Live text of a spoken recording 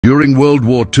During World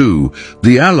War II,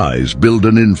 the Allies built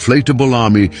an inflatable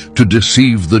army to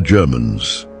deceive the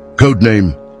Germans.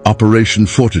 Codename Operation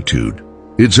Fortitude.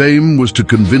 Its aim was to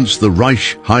convince the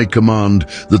Reich High Command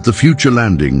that the future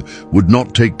landing would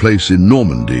not take place in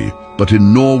Normandy, but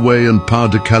in Norway and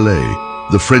Pas-de-Calais,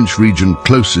 the French region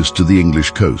closest to the English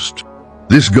coast.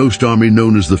 This ghost army,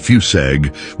 known as the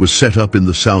Fusag, was set up in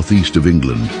the southeast of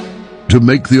England. To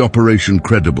make the operation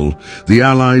credible, the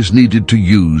Allies needed to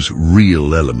use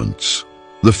real elements.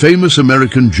 The famous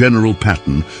American General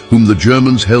Patton, whom the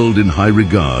Germans held in high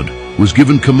regard, was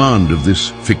given command of this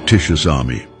fictitious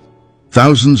army.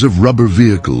 Thousands of rubber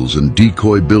vehicles and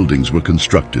decoy buildings were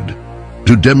constructed.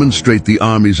 To demonstrate the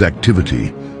army's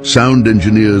activity, sound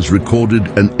engineers recorded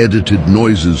and edited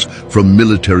noises from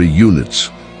military units,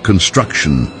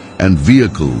 construction, and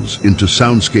vehicles into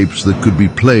soundscapes that could be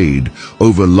played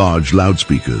over large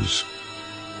loudspeakers.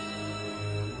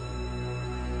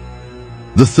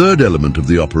 The third element of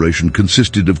the operation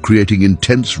consisted of creating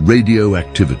intense radio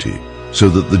activity so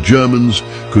that the Germans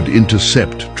could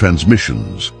intercept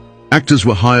transmissions. Actors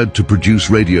were hired to produce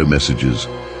radio messages,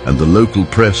 and the local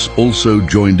press also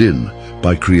joined in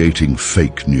by creating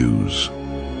fake news.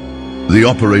 The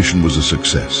operation was a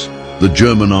success. The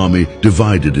German army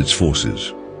divided its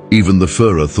forces. Even the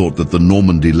Führer thought that the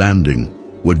Normandy landing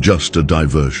were just a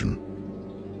diversion.